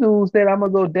 This dude said, "I'm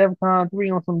gonna go DEFCON 3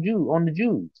 on the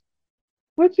Jews."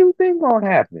 What you think gonna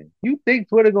happen? You think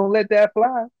Twitter gonna let that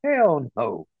fly? Hell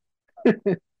no.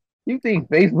 You think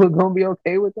Facebook gonna be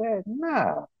okay with that?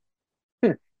 Nah,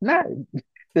 not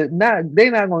they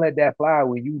not gonna let that fly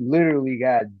when you literally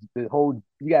got you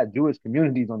got Jewish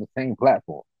communities on the same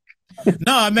platform.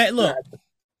 No, I mean, look,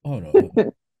 hold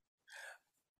on.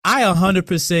 I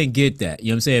 100% get that. You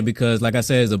know what I'm saying? Because like I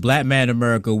said, as a black man in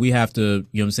America, we have to, you know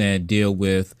what I'm saying, deal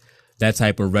with that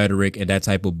type of rhetoric and that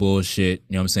type of bullshit,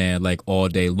 you know what I'm saying, like all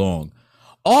day long.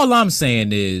 All I'm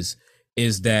saying is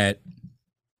that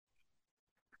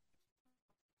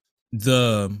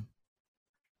the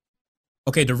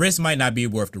risk might not be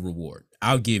worth the reward.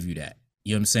 I'll give you that.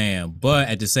 You know what I'm saying? But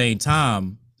at the same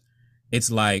time,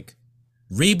 it's like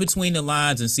read between the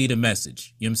lines and see the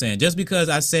message. You know what I'm saying? Just because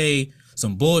I say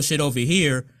some bullshit over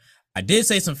here, I did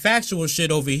say some factual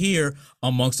shit over here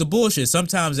amongst the bullshit.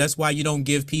 Sometimes that's why you don't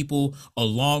give people a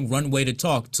long runway to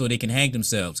talk so they can hang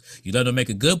themselves. You let them make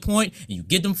a good point and you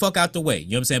get them fuck out the way.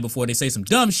 You know what I'm saying? Before they say some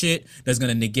dumb shit that's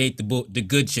going to negate the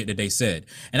good shit that they said.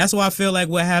 And that's why I feel like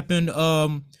what happened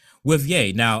with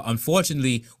Ye. Now,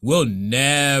 unfortunately, we'll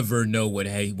never know what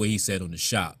he said on the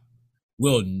shop.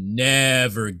 We'll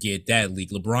never get that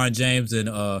leak. LeBron James and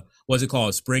what's it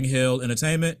called? Spring Hill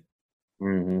Entertainment.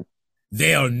 Mm-hmm.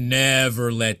 They'll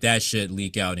never let that shit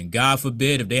leak out. And God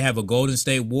forbid if they have a Golden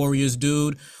State Warriors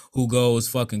dude who goes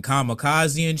fucking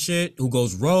kamikaze and shit, who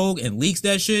goes rogue and leaks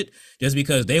that shit just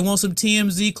because they want some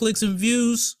TMZ clicks and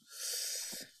views.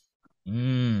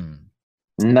 Nah,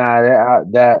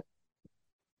 that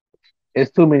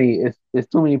it's too many. It's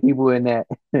too many people in that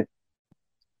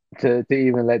to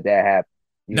even let that happen.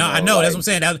 No, I know. Like, that's what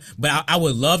I'm saying. But I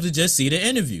would love to just see the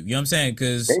interview. You know what I'm saying?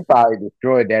 Because they probably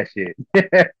destroyed that shit.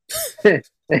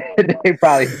 They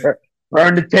probably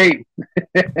burned the tape.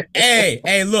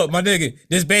 hey, look, my nigga.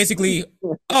 This basically,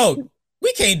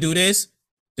 we can't do this.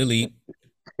 Delete.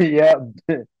 Yeah.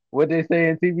 What they say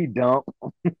in TV, dump.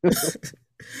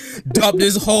 Dump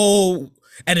this whole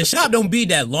And the shop don't be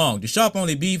that long. The shop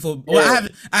only be for. Yeah. Well,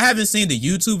 I haven't seen the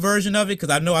YouTube version of it because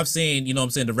I know I've seen, you know what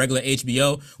I'm saying, the regular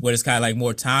HBO where it's kind of like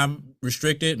more time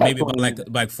restricted, maybe about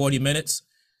like 40 minutes.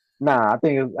 Nah, I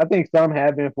think some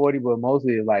have been 40, but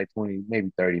mostly it's like 20,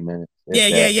 maybe 30 minutes. Yeah.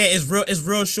 It's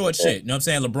real short shit. You know what I'm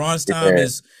saying? LeBron's time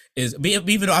is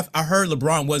even though I heard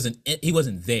LeBron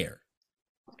wasn't there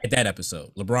at that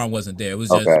episode. LeBron wasn't there. It was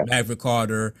just Maverick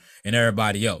Carter and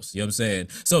everybody else. You know what I'm saying?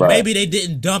 So maybe they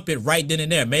didn't dump it right then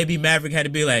and there. Maybe Maverick had to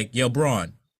be like, yo,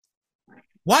 Braun,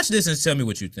 watch this and tell me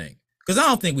what you think. Because I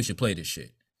don't think we should play this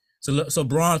shit. So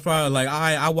Braun's probably like, all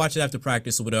right, I'll watch it after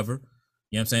practice or whatever.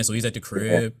 You know what I'm saying? So he's at the crib. You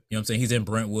know what I'm saying? He's in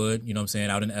Brentwood. You know what I'm saying?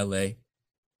 Out in LA.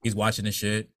 He's watching the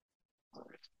shit.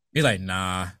 He's like,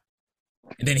 nah.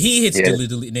 And then he hits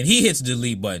delete. Then he hits the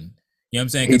delete button. You know what I'm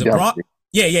saying? Because Braun...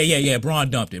 Yeah. Braun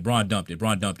dumped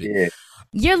it. Yeah.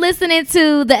 You're listening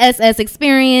to the SS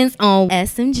Experience on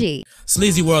SMG.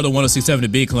 Sleazy World on 106.7 The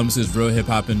Beat, Columbus's real hip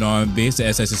hop and R&B. It's the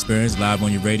SS Experience live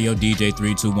on your radio. DJ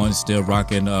 321 still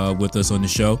rocking with us on the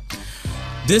show.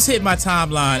 This hit my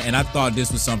timeline, and I thought this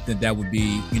was something that would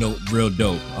be, you know, real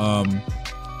dope.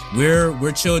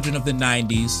 We're children of the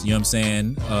 90s. You know what I'm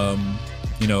saying?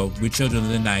 You know, we're children of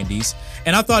the 90s.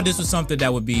 And I thought this was something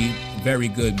that would be very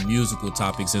good musical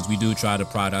topic, since we do try to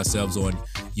pride ourselves on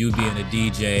you being a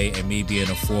DJ and me being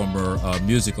a former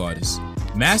music artist.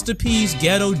 Master P's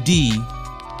Ghetto D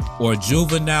or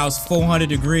Juvenile's 400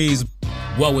 Degrees,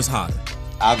 what was hotter?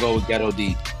 I'll go with Ghetto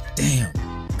D. Damn.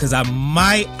 Because I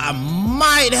might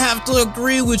have to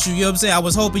agree with you. You know what I'm saying? I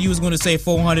was hoping you was going to say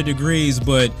 400 Degrees,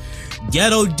 but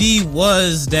Ghetto D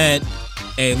was that.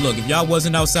 Hey, look, if y'all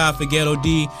wasn't outside for Ghetto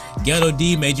D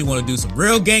made you want to do some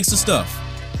real gangster stuff.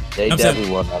 They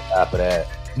definitely wasn't outside for that.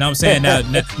 Know what I'm saying?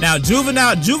 Now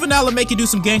Juvenile will make you do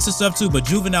some gangster stuff too, but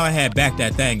Juvenile had backed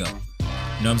that thing up. You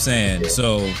know what I'm saying? Yeah.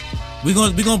 So we're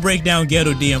gonna break down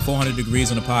Ghetto D and 400 Degrees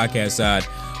on the podcast side.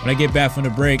 When I get back from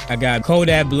the break, I got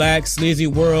Kodak Black, Sleazy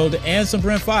World, and some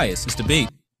Brent Fires. It's the beat.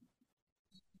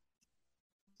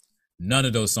 None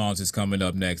of those songs is coming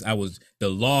up next. The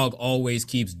log always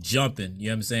keeps jumping. You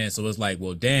know what I'm saying? So it's like,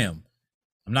 well, damn,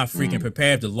 I'm not freaking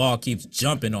prepared if the log keeps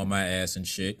jumping on my ass and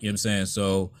shit. You know what I'm saying?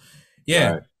 So,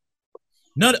 yeah.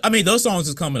 Right. Those songs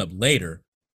is coming up later,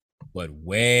 but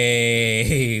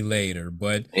way later.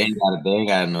 But they ain't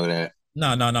gotta know that.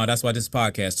 No. That's why this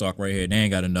podcast talk right here. They ain't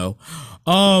gotta know.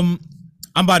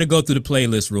 I'm about to go through the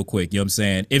playlist real quick, you know what I'm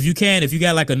saying? If you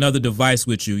got like another device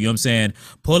with you, you know what I'm saying?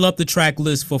 Pull up the track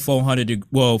list for 400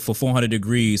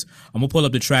 Degrees. I'm gonna pull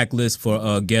up the track list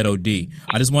for Ghetto D.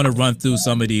 I just want to run through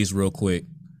some of these real quick.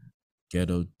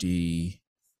 Ghetto D,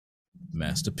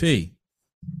 Master P.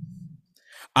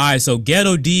 All right, so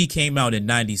Ghetto D came out in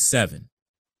 97.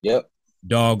 Yep.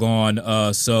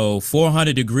 Doggone. So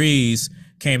 400 Degrees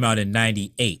came out in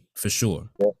 98 for sure.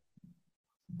 Yep.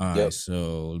 All right,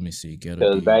 so let me see.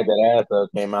 Because Back That Ass Up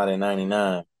came out in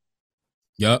 99.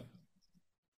 Yep.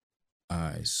 All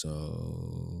right,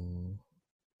 so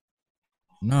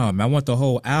no, man, I want the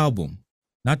whole album,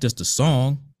 not just the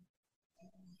song.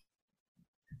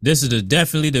 This is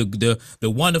definitely the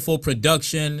wonderful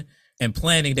production and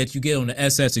planning that you get on the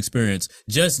SS Experience,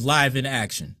 just live in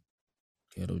action.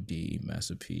 Ghetto D,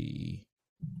 Master P.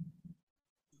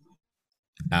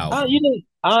 Out.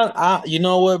 You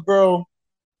know what, bro?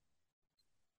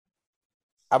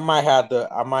 I might have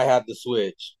to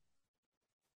switch.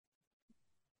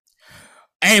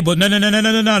 Hey, but no.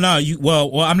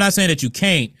 Well, I'm not saying that you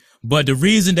can't, but the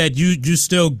reason that you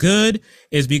still good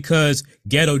is because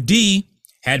Ghetto D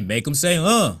had Make 'Em Say,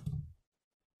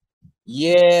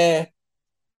 Yeah.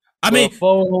 I mean,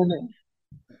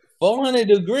 400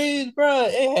 Degrees, bro.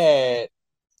 It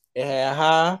had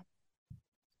high.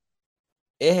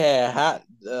 It had hot.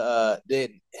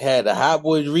 It had the Hot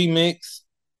Boys remix.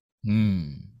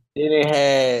 Then it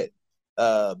had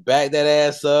Back That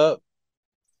Ass Up.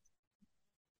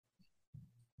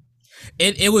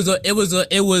 It was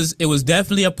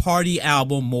definitely a party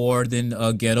album more than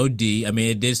Ghetto D. I mean,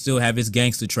 it did still have its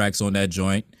gangster tracks on that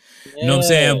joint. Yeah. You know what I'm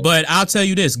saying? But I'll tell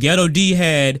you this, Ghetto D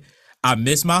had I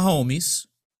Miss My Homies.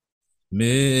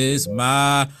 Miss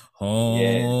My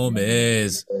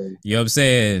Homies. Yeah. You know what I'm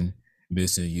saying?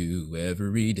 Missing you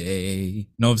every day. You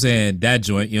know what I'm saying? That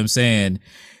joint, you know what I'm saying?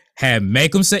 Had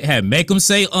make 'em say,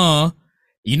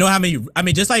 you know how many, I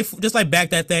mean, just like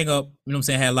Back That Thing Up, you know what I'm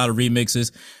saying? Had a lot of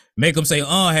remixes. Make 'Em Say,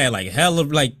 had like hella,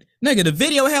 like, nigga, the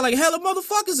video had like hella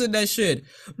motherfuckers in that shit.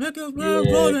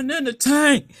 Nigga, rolling in the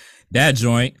tank. That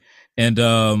joint. And,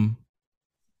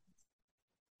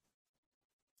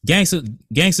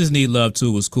 Gangsters Need Love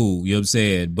Too was cool, you know what I'm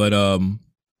saying? But,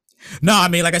 no, I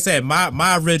mean, like I said,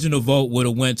 my original vote would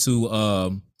have went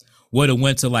to would have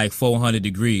went to like 400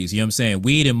 degrees. You know what I'm saying?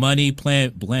 Weed and Money,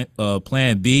 Plan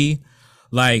B,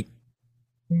 like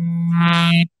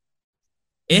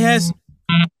it has.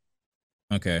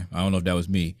 Okay, I don't know if that was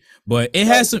me, but it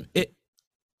has some. It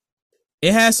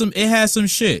has some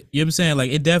shit. You know what I'm saying?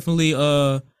 Like it definitely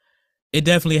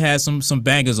has some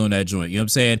bangers on that joint. You know what I'm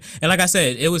saying? And like I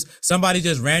said, it was somebody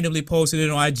just randomly posted it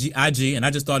on IG, and I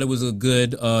just thought it was a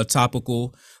good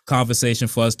topical conversation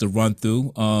for us to run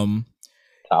through.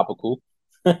 Topical.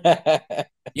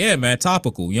 Yeah, man,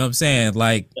 topical. You know what I'm saying?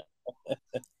 Like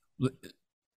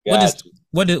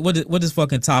what does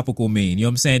fucking topical mean? You know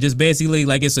what I'm saying? Just basically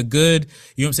like it's a good,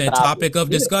 you know what I'm saying, topic of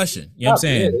discussion. You know what I'm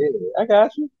saying? I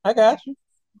got you.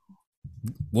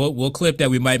 We'll clip that.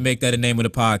 We might make that a name of the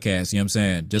podcast. You know what I'm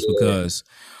saying? Just because.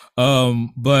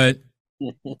 But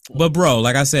bro,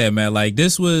 like I said, man, like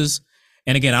this was,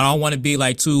 and again, I don't want to be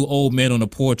like two old men on the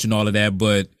porch and all of that,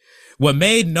 but what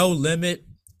made No Limit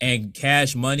and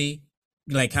Cash Money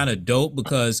like kind of dope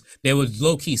because they were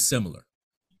low key similar.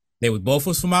 They were both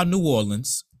was from out New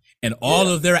Orleans, and all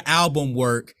of their album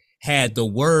work had the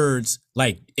words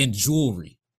like in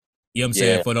jewelry. You know what I'm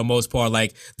saying? For the most part,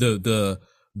 like the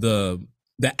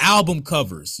album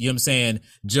covers, you know what I'm saying,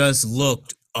 just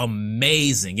looked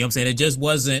amazing. You know what I'm saying? It just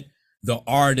wasn't the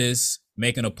artist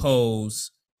making a pose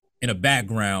in a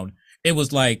background. It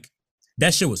was like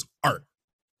that shit was art.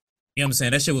 You know what I'm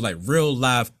saying? That shit was like real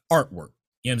live artwork.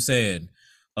 You know what I'm saying?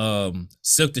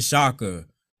 Silk the Shocker,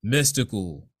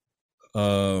 Mystical,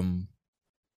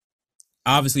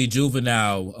 obviously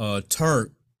Juvenile,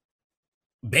 Turk,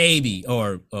 Baby,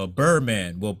 or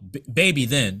Birdman. Well, Baby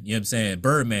then, you know what I'm saying?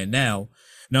 Birdman now.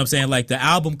 You know what I'm saying? Like the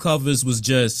album covers was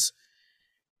just,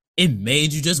 it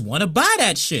made you just want to buy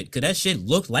that shit because that shit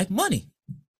looked like money.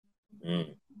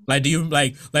 Like, do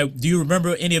you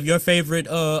remember any of your favorite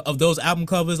of those album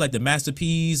covers, like the Master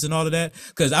P's and all of that?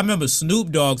 Because I remember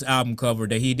Snoop Dogg's album cover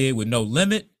that he did with No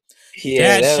Limit.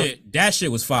 Yeah, that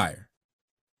shit was fire.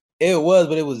 It was,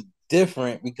 but it was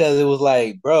different because it was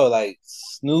like, bro, like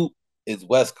Snoop is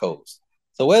West Coast.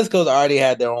 So West Coast already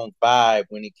had their own vibe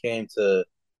when it came to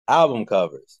album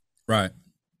covers. Right.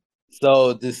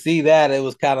 So to see that, it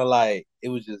was kind of like, it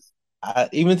was just,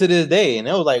 even to this day, and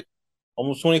it was like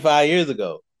almost 25 years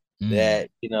ago that,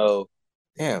 you know,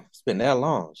 damn, it's been that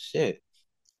long. Shit.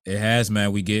 It has,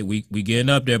 man. We getting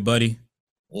up there, buddy.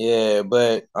 Yeah,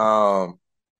 but nah,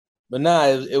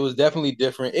 it was definitely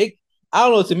different. I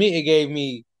don't know, to me, it gave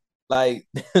me like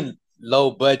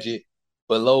low budget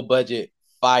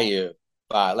fire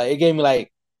vibe. Like it gave me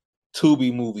like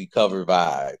Tubi movie cover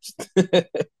vibes.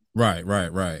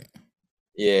 Right.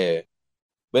 Yeah.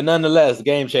 But nonetheless,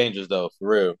 game changers though, for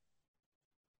real.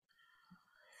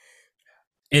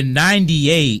 In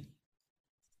 98,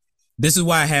 this is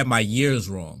why I had my years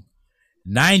wrong.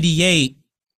 98,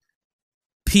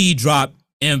 P dropped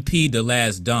MP The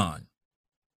Last Don.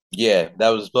 Yeah, that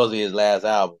was supposed to be his last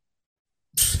album.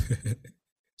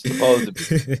 Supposed to be.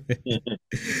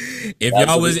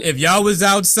 if y'all was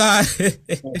outside,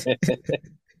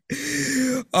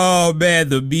 oh man,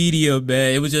 the media,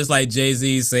 man, it was just like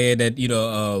Jay-Z saying that, you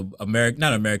know,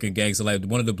 not American Gangster, like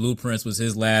one of the Blueprints was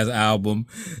his last album.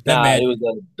 It was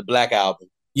the Black Album.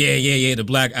 Yeah, the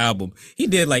Black Album. He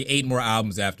did like 8 more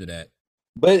albums after that.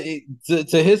 But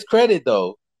to his credit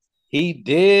though, he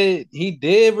did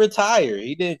retire.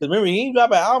 He did, because remember, he didn't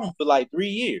drop an album for like 3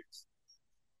 years.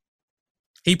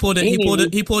 He pulled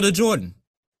a Jordan.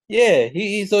 Yeah,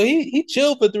 he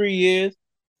chilled for 3 years.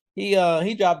 He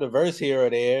dropped a verse here or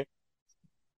there,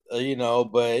 you know,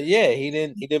 but yeah, he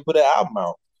didn't put an album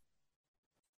out.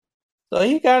 So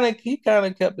he kind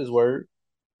of kept his word.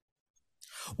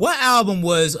 What album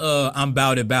was I'm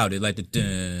Bout It like the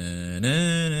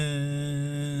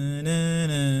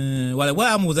what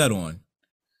album was that on?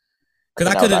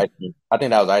 Because I think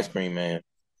that was Ice Cream Man.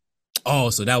 Oh,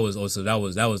 so that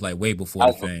was like way before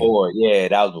the thing. Yeah,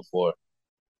 that was before.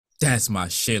 That's my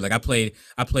shit. Like I played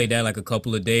that like a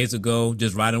couple of days ago,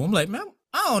 just riding. I'm like, man,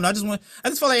 I don't know. I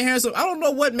just feel like hearing some. I don't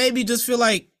know what. Maybe just feel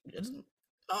like, I don't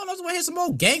know. I just want to hear some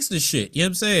old gangster shit. You know what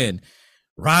I'm saying?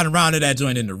 Riding around to that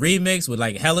joint in the remix with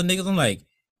like hella niggas. I'm like,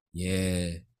 yeah,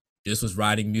 this was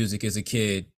riding music as a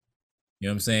kid. You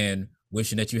know what I'm saying?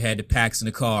 Wishing that you had the packs in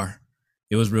the car.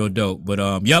 It was real dope. But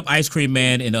Ice Cream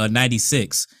Man in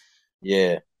 '96.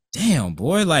 Yeah. Damn,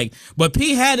 boy. Like, but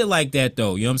P had it like that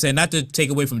though. You know what I'm saying? Not to take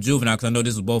away from Juvenile, because I know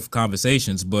this was both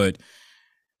conversations, but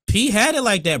P had it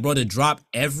like that, bro, to drop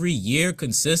every year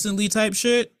consistently type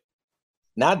shit.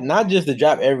 Not just to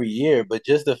drop every year, but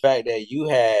just the fact that you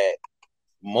had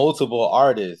multiple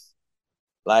artists.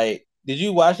 Like, did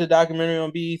you watch the documentary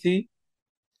on BET?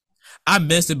 I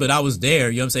missed it, but I was there.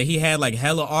 You know what I'm saying? He had like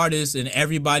hella artists, and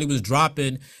everybody was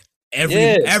dropping.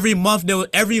 Every month there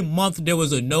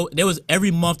was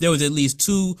at least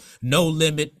 2 No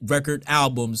Limit record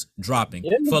albums dropping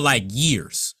for like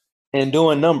years and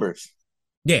doing numbers.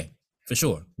 Yeah, for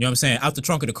sure. You know what I'm saying? Out the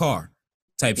trunk of the car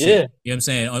type shit. You know what I'm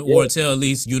saying? Or until at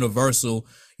least Universal, you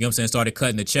know what I'm saying, started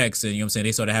cutting the checks, and you know what I'm saying,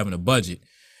 they started having a budget.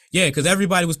 Yeah, because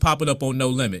everybody was popping up on No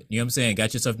Limit. You know what I'm saying?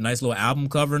 Got yourself a nice little album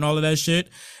cover and all of that shit.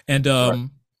 And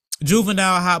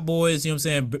Juvenile, Hot Boys, you know what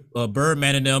I'm saying,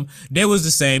 Birdman and them, they was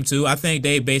the same too. I think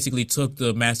they basically took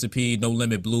the Master P No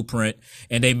Limit blueprint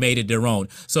and they made it their own.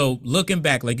 So looking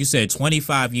back, like you said,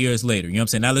 25 years later, you know what I'm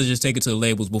saying? Now let's just take it to the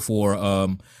labels before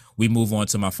we move on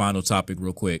to my final topic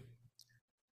real quick.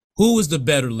 Who is the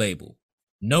better label?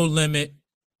 No Limit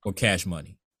or Cash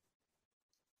Money?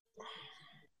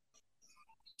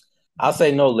 I'll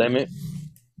say No Limit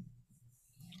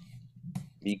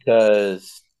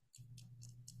because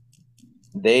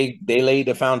they laid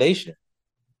the foundation.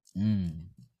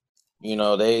 You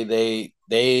know, they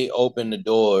opened the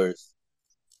doors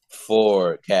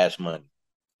for Cash Money.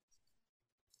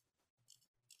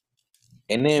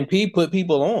 And then P put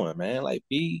people on, man. Like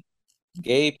P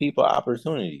gave people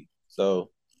opportunity. So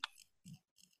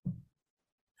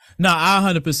no, I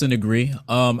 100% agree.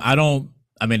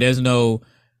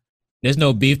 There's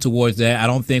no beef towards that. I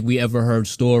don't think we ever heard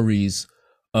stories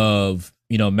of,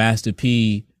 you know, Master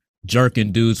P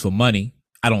jerking dudes for money.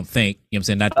 I don't think. You know what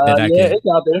I'm saying? It's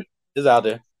out there. It's out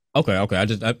there. Okay.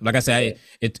 Like I said,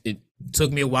 it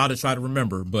took me a while to try to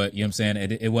remember, but you know what I'm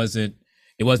saying? It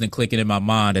wasn't clicking in my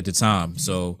mind at the time.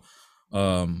 So,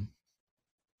 but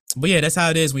yeah, that's how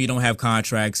it is when you don't have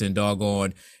contracts and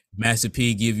doggone Master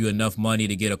P give you enough money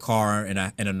to get a car and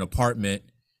an apartment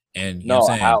and you know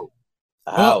what I'm saying?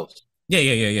 A house.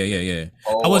 Yeah.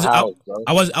 I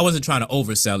wasn't trying to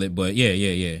oversell it, but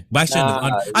yeah. But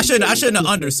I shouldn't have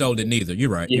undersold it neither. You're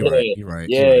right. Yeah. You're right.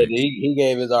 He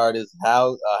gave his artists a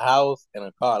house and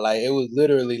a car. Like it was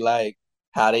literally like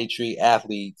how they treat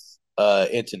athletes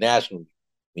internationally.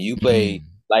 When you play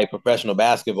like professional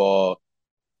basketball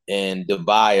in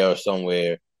Dubai or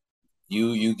somewhere,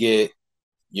 you get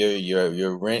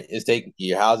your rent is taken,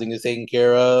 your housing is taken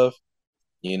care of,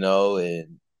 you know,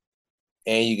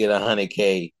 and you get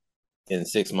 $100K in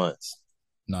 6 months.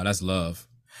 No, that's love.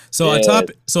 So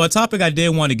a topic I did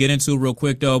want to get into real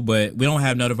quick though, but we don't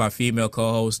have none of our female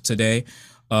co-hosts today.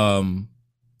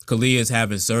 Kalia is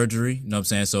having surgery, you know what I'm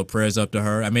saying? So prayers up to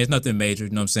her. I mean, it's nothing major, you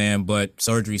know what I'm saying? But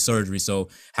surgery. So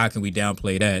how can we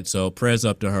downplay that? So prayers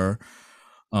up to her.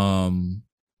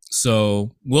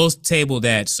 So we'll table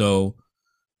that. So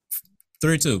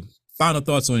 3-2. Final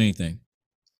thoughts on anything?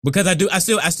 Because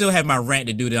I still have my rant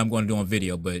to do that I'm going to do on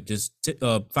video, but just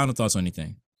final thoughts on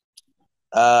anything.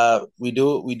 We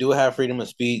do have freedom of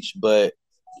speech, but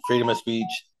freedom of speech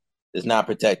does not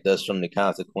protect us from the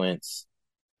consequence.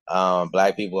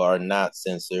 Black people are not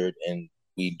censored, and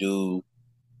people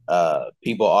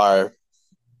are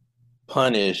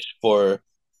punished for,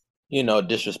 you know,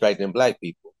 disrespecting Black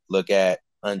people. Look at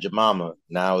Aunt Jemima.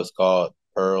 Now it's called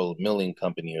Pearl Milling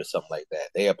Company or something like that.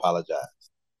 They apologize.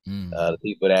 The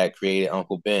people that created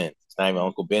Uncle Ben, it's not even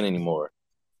Uncle Ben anymore.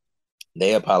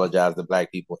 They apologize to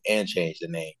Black people and changed the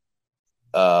name.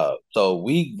 So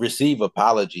we receive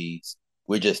apologies.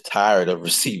 We're just tired of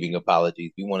receiving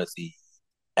apologies. We want to see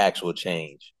actual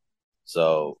change.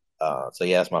 So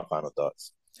yeah, that's my final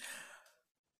thoughts.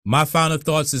 My final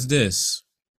thoughts is this.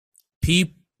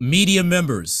 Media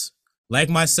members like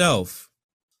myself,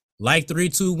 like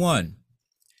 321,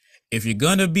 if you're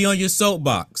going to be on your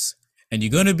soapbox and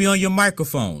you're going to be on your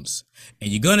microphones and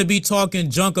you're going to be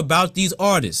talking junk about these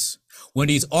artists, when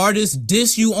these artists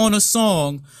diss you on a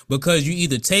song because you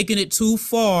either taking it too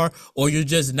far or you're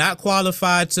just not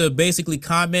qualified to basically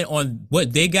comment on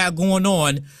what they got going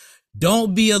on,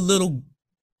 don't be a little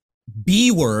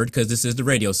B word, because this is the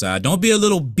radio side. Don't be a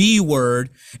little B word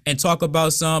and talk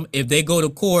about some. If they go to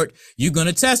court, you're going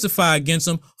to testify against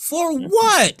them for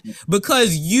what?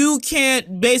 Because you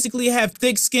can't basically have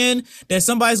thick skin that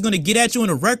somebody's going to get at you in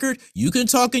a record. You can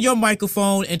talk in your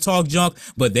microphone and talk junk,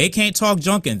 but they can't talk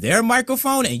junk in their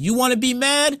microphone and you want to be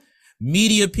mad?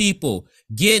 Media people,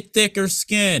 get thicker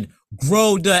skin.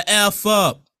 Grow the F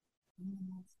up.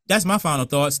 That's my final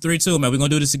thoughts. 3-2, man. We're going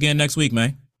to do this again next week,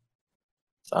 man.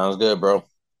 Sounds good, bro.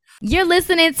 You're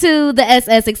listening to the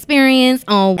SS Experience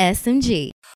on SMG.